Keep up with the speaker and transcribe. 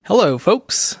Hello,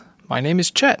 folks. My name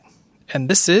is Chet, and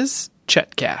this is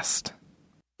Chetcast.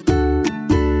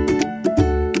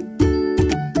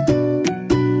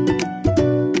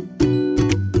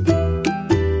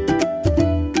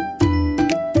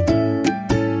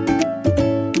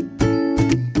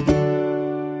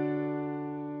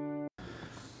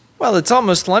 Well, it's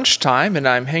almost lunchtime, and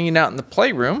I'm hanging out in the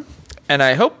playroom, and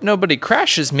I hope nobody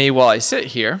crashes me while I sit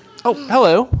here. Oh,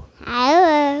 hello.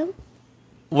 Hello.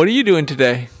 What are you doing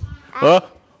today?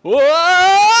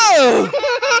 Whoa!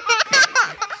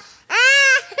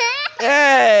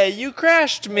 Hey, you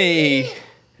crashed me.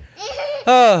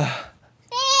 Oh,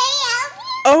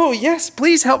 yes,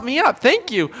 please help me up.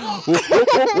 Thank you. Whoa!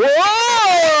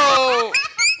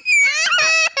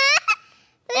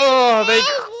 Oh,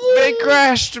 they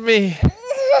crashed me.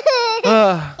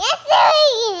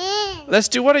 Let's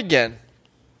do what again?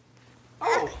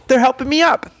 Oh, they're helping me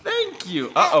up. Thank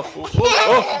you. Uh-oh.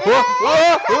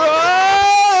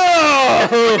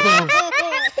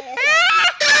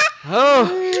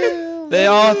 Oh, they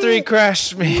all three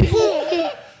crashed me.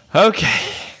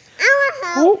 Okay.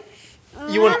 Ooh.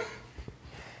 You want?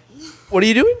 What are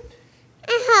you doing?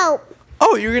 Help.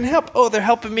 Oh, you're gonna help. Oh, they're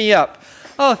helping me up.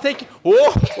 Oh, thank you.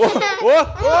 Whoa, whoa, whoa,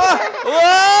 whoa,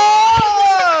 whoa!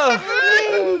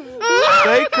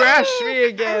 They crashed me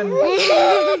again.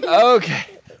 Okay.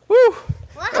 Woo.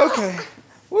 Okay.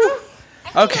 Woo.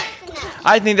 Okay.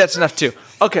 I think that's enough too.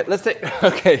 Okay, let's take.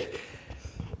 Okay.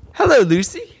 Hello,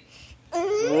 Lucy.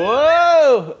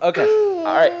 Whoa. Okay. All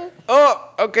right.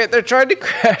 Oh, okay. They're trying to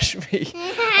crash me.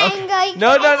 Okay.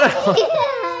 No.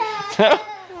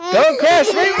 Don't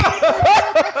crash me.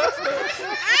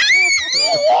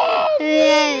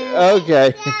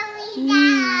 Okay.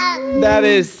 That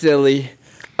is silly.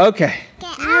 Okay.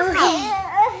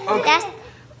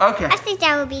 Okay. I think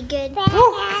that would be good.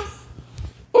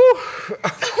 Ooh.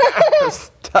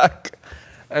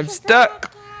 I'm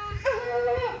stuck.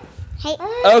 Hey.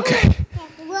 Okay.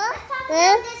 We'll talk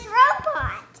about this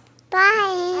robot.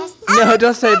 Bye. No,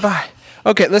 don't say bye.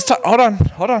 Okay, let's talk. Hold on.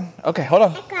 Okay, hold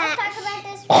on. Let's talk about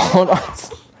this robot. Hold on.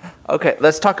 Okay,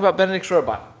 let's talk about Benedict's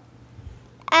robot.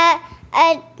 I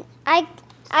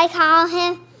call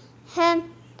him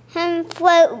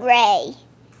Float Ray.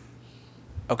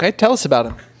 Okay, tell us about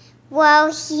him.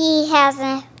 Well, he has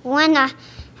one eye.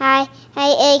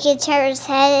 It can turn his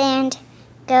head and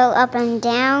go up and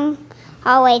down,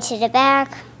 all the way to the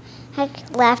back,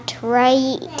 left,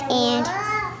 right, and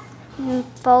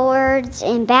forwards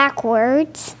and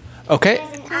backwards. Okay.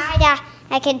 There's an eye that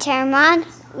I can turn on.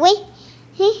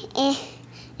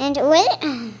 And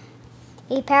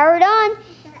he powered on,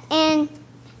 and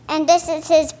this is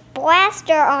his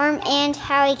blaster arm and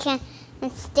how he can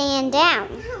stand down.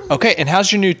 Okay, and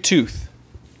how's your new tooth?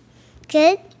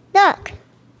 Good. Look.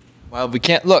 Well, we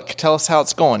can't look. Tell us how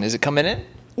it's going. Is it coming in?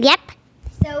 Yep.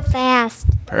 So fast.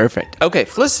 Perfect. Okay,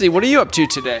 Felicity, what are you up to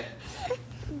today?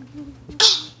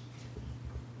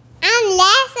 I'm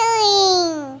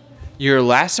lassoing. You're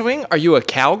lassoing? Are you a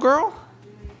cowgirl?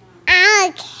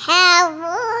 I'm a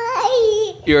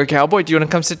cowboy. You're a cowboy? Do you want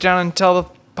to come sit down and tell the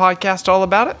podcast all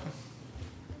about it?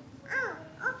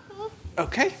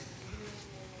 Okay.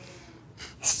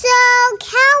 So,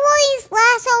 cowboys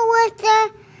lasso with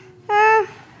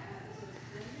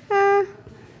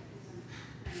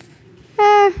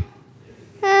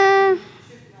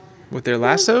With their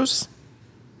lassos?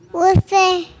 with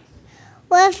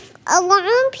a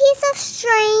long piece of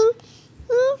string.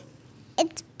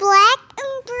 It's black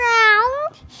and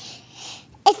brown.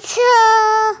 It's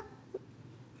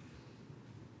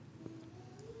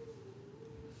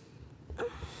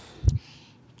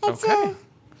Okay.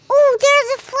 Oh,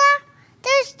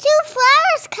 there's two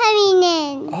flowers coming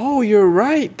in. Oh, you're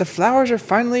right. The flowers are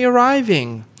finally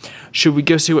arriving. Should we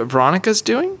go see what Veronica's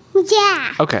doing?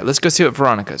 Yeah. Okay, let's go see what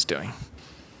Veronica's doing.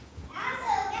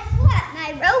 Also, guess what?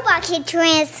 My robot can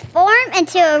transform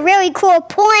into a really cool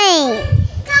plane.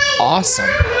 Awesome.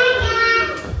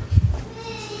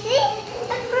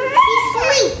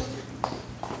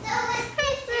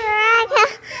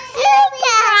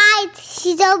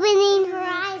 She's opening her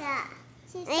eyes.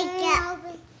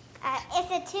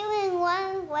 It's a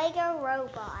 2-in-1 Lego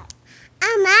robot. I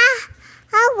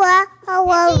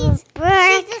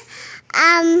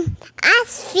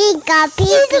think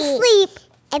she's asleep.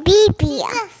 A baby. She's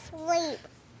asleep.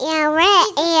 Yeah, red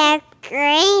and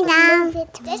green.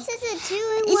 This is a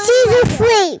 2-in-1. She's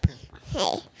asleep.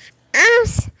 Hey, I'm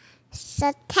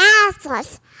so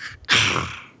taskless.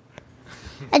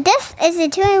 This is a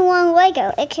 2-in-1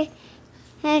 Lego. It can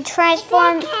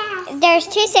transform. There's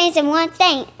two things in one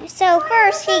thing. So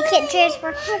first, he can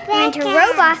transform into a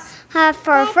robot.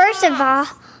 For first of all,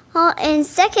 And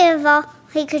second of all,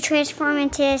 he could transform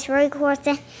into this really cool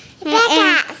thing.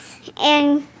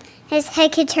 And his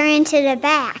head could turn into the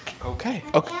back. Okay.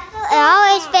 It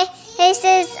always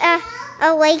faces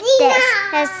like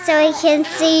this, so he can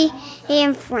see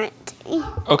in front.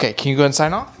 Okay, can you go and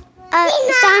sign off?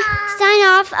 Sign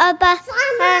off, but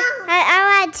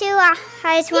I want to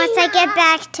once I get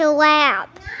back to lab.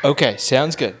 Okay,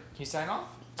 sounds good. Can you sign off?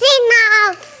 Sign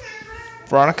off.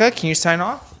 Veronica, can you sign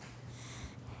off?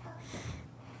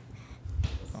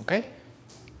 Okay.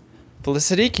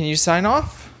 Felicity, can you sign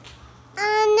off?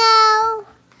 No,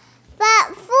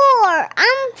 but 4.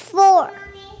 I'm 4.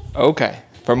 Okay.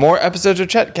 For more episodes of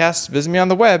Chetcast, visit me on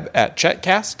the web at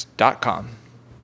chetcast.com.